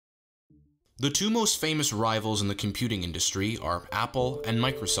The two most famous rivals in the computing industry are Apple and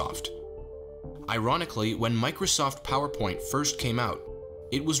Microsoft. Ironically, when Microsoft PowerPoint first came out,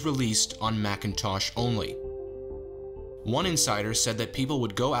 it was released on Macintosh only. One insider said that people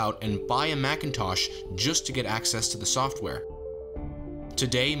would go out and buy a Macintosh just to get access to the software.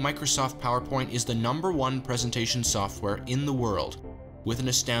 Today, Microsoft PowerPoint is the #1 presentation software in the world, with an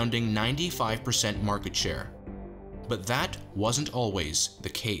astounding 95% market share. But that wasn't always the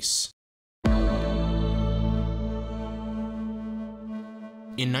case.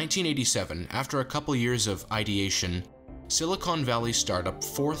 In 1987, after a couple years of ideation, Silicon Valley startup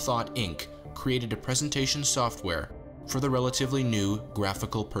Forethought Inc. created a presentation software for the relatively new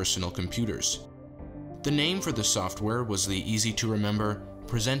graphical personal computers. The name for the software was the easy-to-remember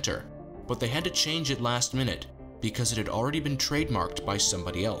Presenter, but they had to change it last minute because it had already been trademarked by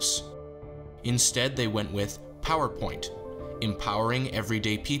somebody else. Instead, they went with PowerPoint, empowering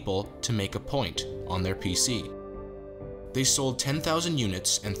everyday people to make a point on their PC. They sold 10,000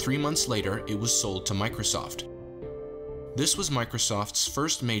 units, and 3 months later, it was sold to Microsoft. This was Microsoft's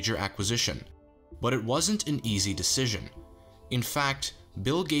first major acquisition, but it wasn't an easy decision. In fact,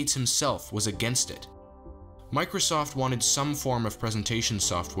 Bill Gates himself was against it. Microsoft wanted some form of presentation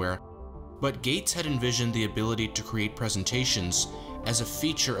software, but Gates had envisioned the ability to create presentations as a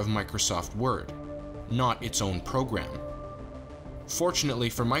feature of Microsoft Word, not its own program. Fortunately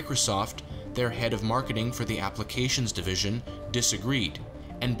for Microsoft, their head of marketing for the applications division disagreed,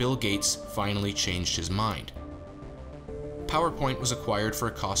 and Bill Gates finally changed his mind. PowerPoint was acquired for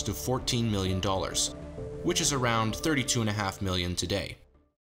a cost of $14 million, which is around $32.5 million today.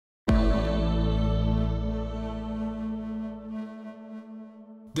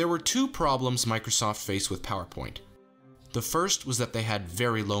 There were two problems Microsoft faced with PowerPoint. The first was that they had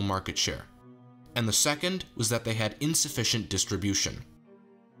very low market share, and the second was that they had insufficient distribution.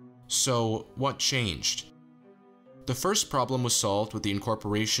 So, what changed? The first problem was solved with the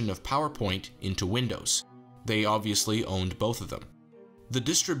incorporation of PowerPoint into Windows. They obviously owned both of them. The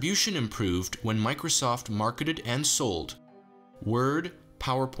distribution improved when Microsoft marketed and sold Word,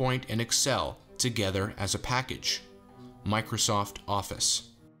 PowerPoint, and Excel together as a package, Microsoft Office.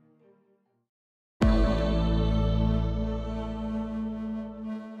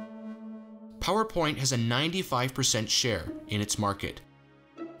 PowerPoint has a 95% share in its market,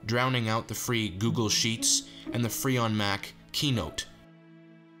 drowning out the free Google Sheets and the free on Mac Keynote.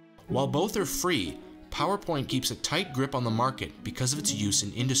 While both are free, PowerPoint keeps a tight grip on the market because of its use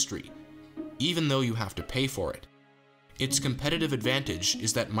in industry, even though you have to pay for it. Its competitive advantage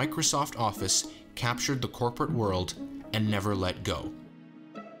is that Microsoft Office captured the corporate world and never let go.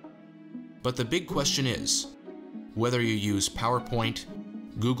 But the big question is, whether you use PowerPoint,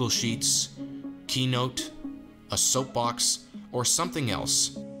 Google Sheets, Keynote, a soapbox, or something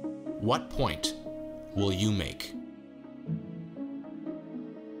else, what point will you make?